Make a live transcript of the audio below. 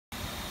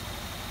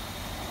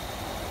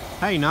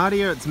Hey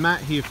Nadia, it's Matt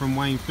here from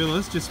Wayne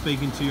Phillips, just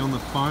speaking to you on the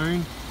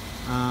phone.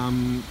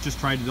 Just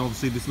traded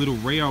obviously this little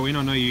Rio in.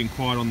 I know you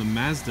inquired on the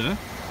Mazda,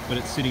 but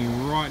it's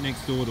sitting right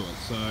next door to it,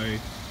 so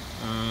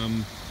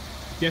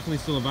definitely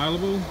still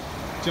available.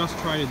 Just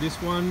traded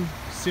this one,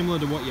 similar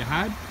to what you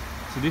had.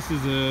 So this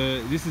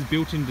is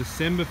built in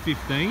December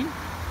 15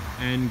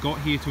 and got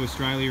here to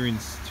Australia in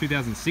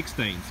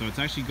 2016. So it's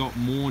actually got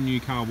more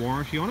new car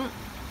warranty on it.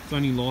 It's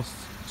only lost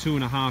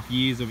 2.5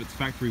 years of its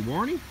factory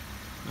warranty.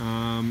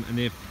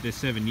 And they're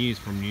 7 years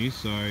from new,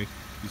 so you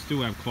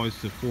still have close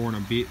to 4 and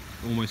a bit,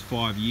 almost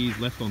 5 years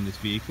left on this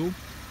vehicle.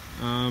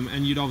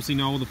 And you'd obviously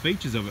know all the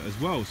features of it as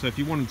well. So if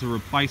you wanted to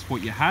replace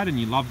what you had and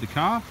you love the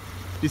car,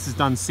 this has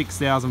done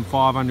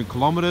 6,500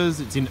 kilometers.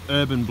 It's in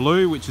urban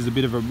blue, which is a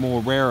bit of a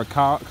more rarer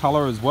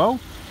color as well.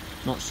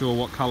 Not sure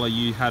what color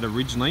you had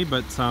originally,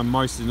 but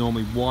most is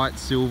normally white,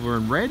 silver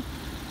and red.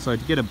 So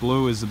to get a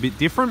blue is a bit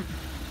different.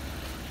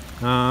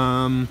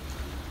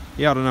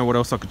 Yeah, I don't know what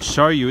else I could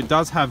show you. It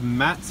does have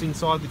mats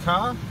inside the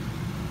car,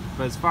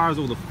 but as far as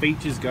all the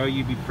features go,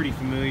 you'd be pretty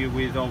familiar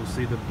with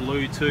obviously the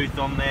Bluetooth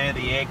on there,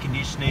 the air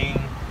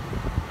conditioning,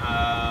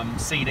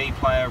 CD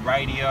player,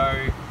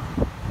 radio.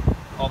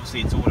 Obviously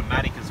it's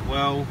automatic as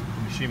well.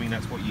 I'm assuming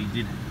that's what you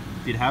did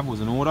have,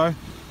 was an auto.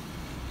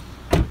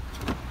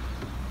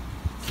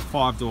 It's a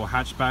 5-door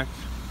hatchback.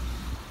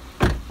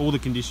 All the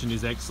condition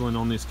is excellent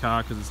on this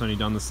car because it's only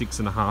done the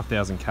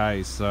 6,500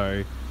 Ks.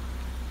 So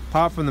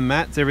apart from the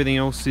mats, everything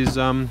else is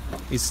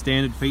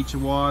standard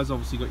feature-wise.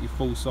 Obviously got your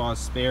full-size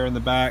spare in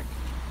the back.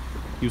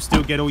 You'll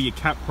still get all your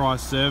cap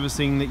price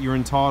servicing that you're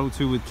entitled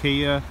to with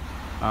Kia,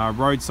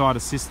 roadside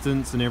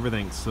assistance and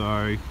everything.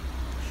 So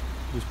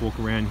just walk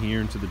around here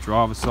into the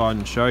driver's side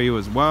and show you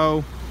as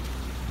well.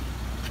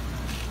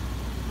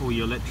 All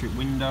your electric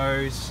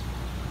windows.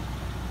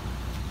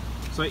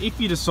 So if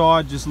you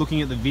decide, just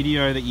looking at the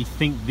video, that you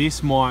think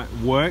this might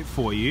work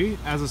for you,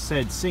 as I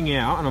said, sing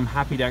out, and I'm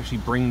happy to actually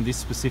bring this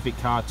specific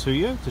car to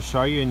you to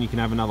show you, and you can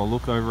have another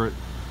look over it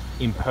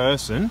in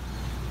person.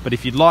 But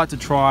if you'd like to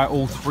try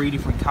all 3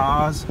 different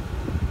cars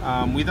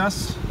with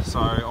us,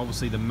 so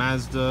obviously the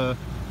Mazda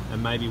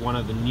and maybe one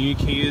of the new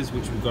Kias,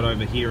 which we've got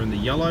over here in the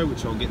yellow,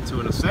 which I'll get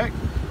to in a sec,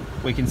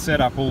 we can set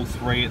up all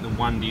 3 at the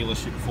one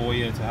dealership for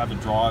you to have a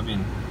drive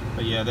in.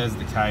 But yeah, there's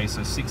the K,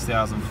 so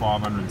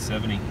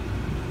 6,570.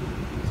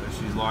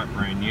 She's like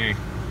brand new.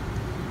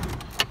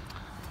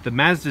 The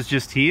Mazda's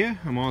just here.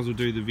 I might as well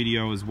do the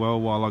video as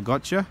well while I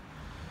got you.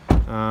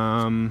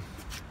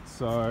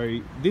 So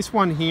this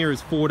one here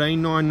is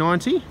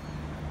 14,990.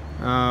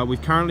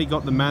 We've currently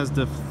got the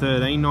Mazda for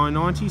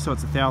 13,990, so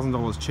it's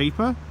 $1,000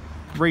 cheaper.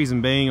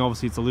 Reason being,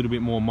 obviously it's a little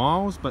bit more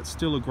miles, but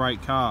still a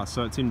great car.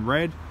 So it's in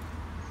red,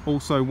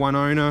 also one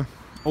owner,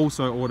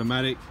 also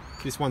automatic.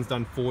 This one's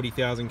done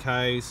 40,000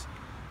 Ks.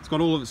 It's got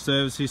all of its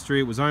service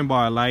history. It was owned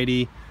by a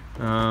lady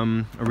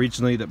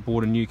originally that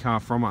bought a new car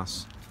from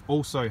us.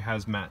 Also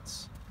has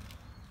mats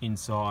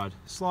inside.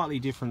 Slightly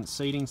different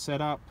seating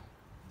setup.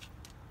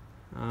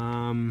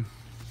 A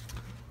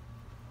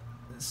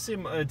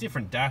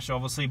different dash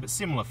obviously, but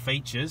similar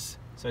features.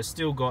 So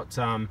still got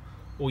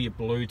all your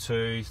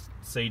Bluetooth,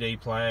 CD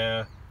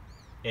player,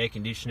 air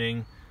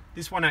conditioning.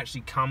 This one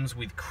actually comes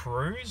with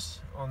cruise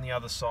on the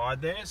other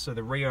side there, so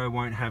the Rio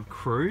won't have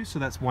cruise, so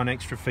that's one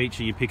extra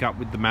feature you pick up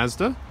with the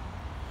Mazda.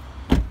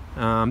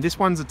 This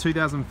one's a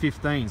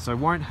 2015, so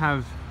won't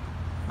have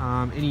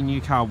any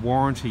new car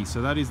warranty,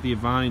 so that is the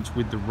advantage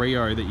with the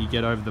Rio that you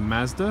get over the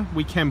Mazda.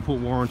 We can put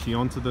warranty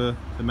onto the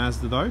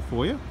Mazda though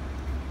for you.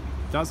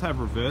 It does have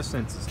reverse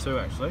sensors too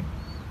actually.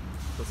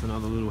 That's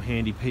another little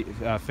handy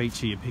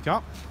feature you pick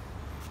up.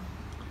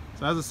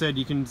 So as I said,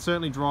 you can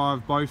certainly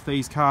drive both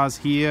these cars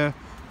here.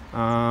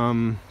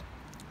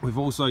 We've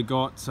also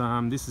got,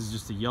 this is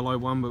just a yellow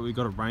one, but we've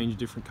got a range of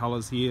different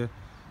colors here.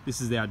 This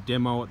is our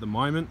demo at the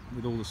moment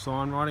with all the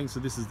sign writing.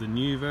 So this is the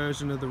new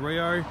version of the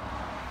Rio.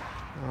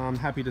 I'm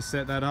happy to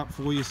set that up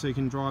for you so you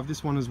can drive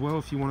this one as well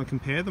if you want to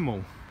compare them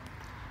all.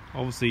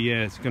 Obviously,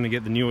 yeah, it's going to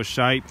get the newer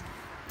shape.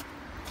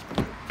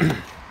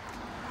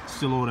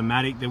 Still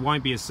automatic. There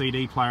won't be a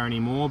CD player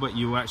anymore, but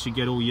you'll actually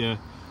get all your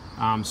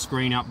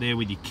screen up there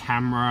with your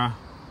camera.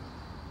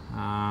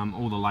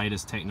 All the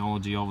latest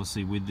technology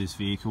obviously with this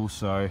vehicle.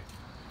 So,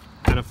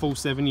 and a full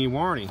 7-year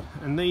warranty.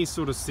 And these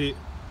sort of sit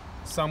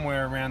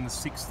somewhere around the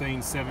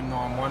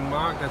 16,791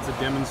 mark. That's a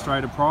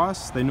demonstrator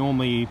price. They're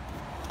normally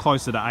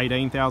closer to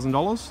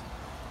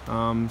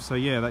 $18,000. So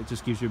yeah, that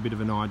just gives you a bit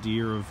of an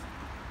idea of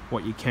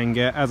what you can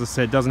get. As I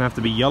said, it doesn't have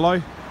to be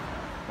yellow.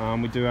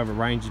 We do have a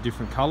range of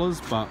different colors,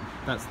 but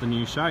that's the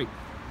new shape.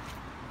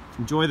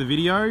 Enjoy the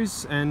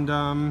videos, and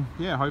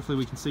yeah, hopefully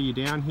we can see you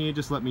down here.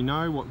 Just let me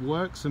know what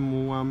works,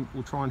 and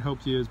we'll try and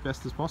help you as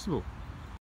best as possible.